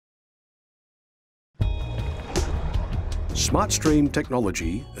Smartstream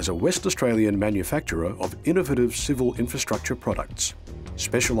Technology is a West Australian manufacturer of innovative civil infrastructure products,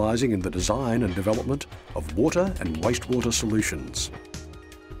 specialising in the design and development of water and wastewater solutions.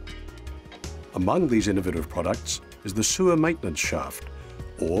 Among these innovative products is the sewer maintenance shaft,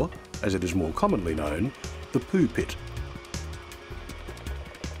 or, as it is more commonly known, the Poo Pit.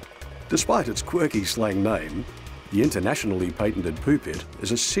 Despite its quirky slang name, the internationally patented Poo Pit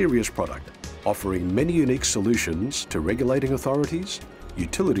is a serious product, offering many unique solutions to regulating authorities,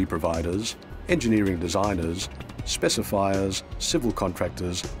 utility providers, engineering designers, specifiers, civil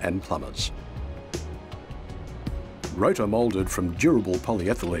contractors and plumbers. Rotor-moulded from durable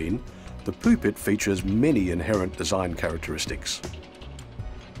polyethylene, the Poo Pit features many inherent design characteristics.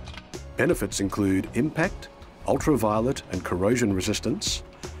 Benefits include impact, ultraviolet and corrosion resistance,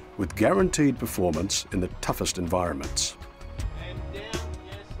 with guaranteed performance in the toughest environments.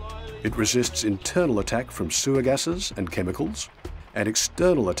 It resists internal attack from sewer gases and chemicals, and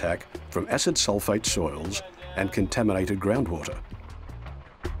external attack from acid sulfate soils and contaminated groundwater.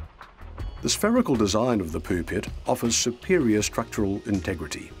 The spherical design of the Poo Pit offers superior structural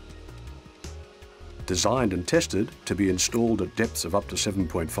integrity. Designed and tested to be installed at depths of up to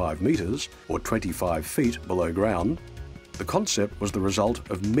 7.5 metres or 25 feet below ground, the concept was the result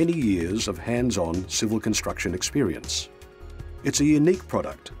of many years of hands-on civil construction experience. It's a unique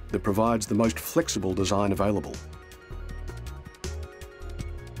product that provides the most flexible design available.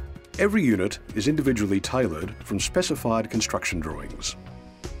 Every unit is individually tailored from specified construction drawings.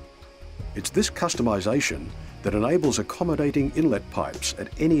 It's this customisation that enables accommodating inlet pipes at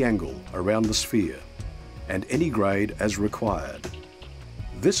any angle around the sphere and any grade as required.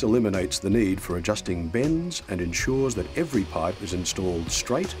 This eliminates the need for adjusting bends and ensures that every pipe is installed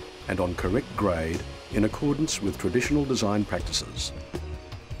straight and on correct grade in accordance with traditional design practices.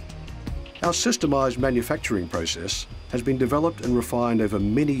 Our systemised manufacturing process has been developed and refined over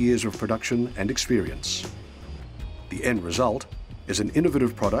many years of production and experience. The end result is an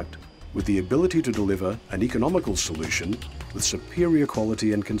innovative product with the ability to deliver an economical solution with superior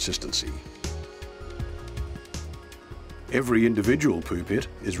quality and consistency. Every individual Poo Pit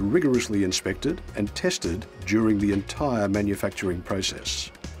is rigorously inspected and tested during the entire manufacturing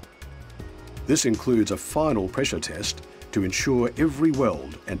process. This includes a final pressure test to ensure every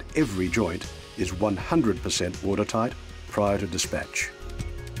weld and every joint is 100% watertight prior to dispatch.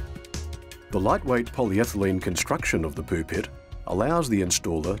 The lightweight polyethylene construction of the Poo Pit allows the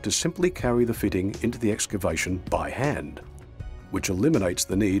installer to simply carry the fitting into the excavation by hand, which eliminates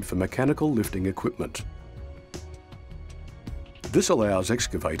the need for mechanical lifting equipment. This allows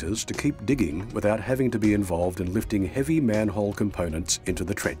excavators to keep digging without having to be involved in lifting heavy manhole components into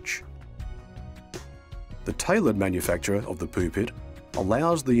the trench. The tailored manufacture of the Poo Pit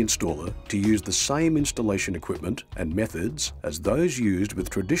allows the installer to use the same installation equipment and methods as those used with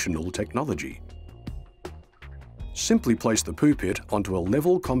traditional technology. Simply place the Poo Pit onto a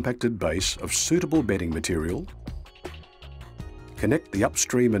level compacted base of suitable bedding material, connect the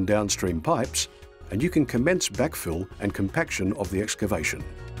upstream and downstream pipes, and you can commence backfill and compaction of the excavation.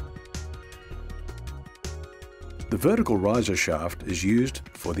 The vertical riser shaft is used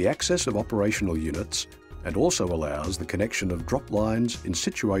for the access of operational units and also allows the connection of drop lines in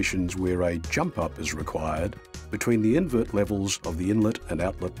situations where a jump up is required between the invert levels of the inlet and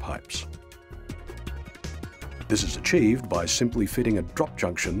outlet pipes. This is achieved by simply fitting a drop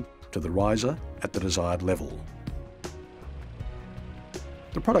junction to the riser at the desired level.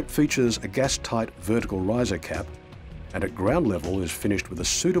 The product features a gas-tight vertical riser cap and at ground level is finished with a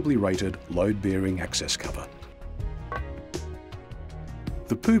suitably rated load-bearing access cover.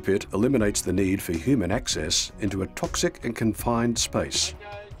 The Poo Pit eliminates the need for human access into a toxic and confined space.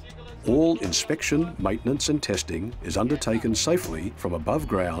 All inspection, maintenance and testing is undertaken safely from above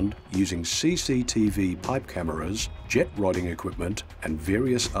ground using CCTV pipe cameras, jet rodding equipment and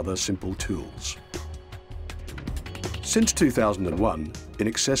various other simple tools. Since 2001, in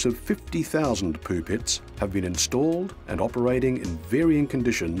excess of 50,000 Poo Pits have been installed and operating in varying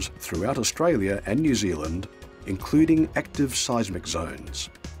conditions throughout Australia and New Zealand, including active seismic zones.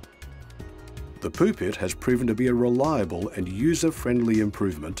 The Poo Pit has proven to be a reliable and user-friendly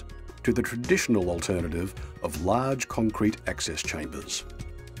improvement to the traditional alternative of large concrete access chambers.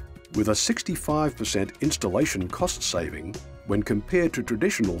 With a 65% installation cost saving when compared to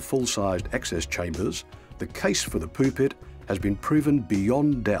traditional full-sized access chambers, the case for the Poo Pit has been proven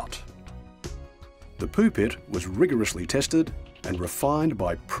beyond doubt. The Poo Pit was rigorously tested and refined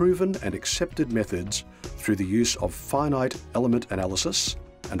by proven and accepted methods through the use of finite element analysis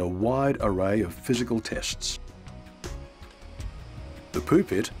and a wide array of physical tests. The Poo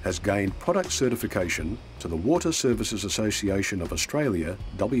Pit has gained product certification to the Water Services Association of Australia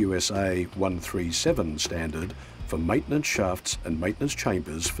WSA 137 standard for maintenance shafts and maintenance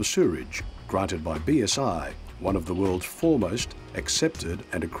chambers for sewerage, granted by BSI, one of the world's foremost accepted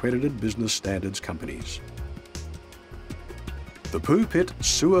and accredited business standards companies. The Poo Pit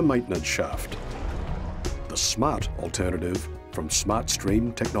Sewer Maintenance Shaft, the smart alternative from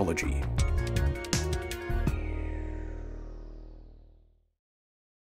Smartstream Technology.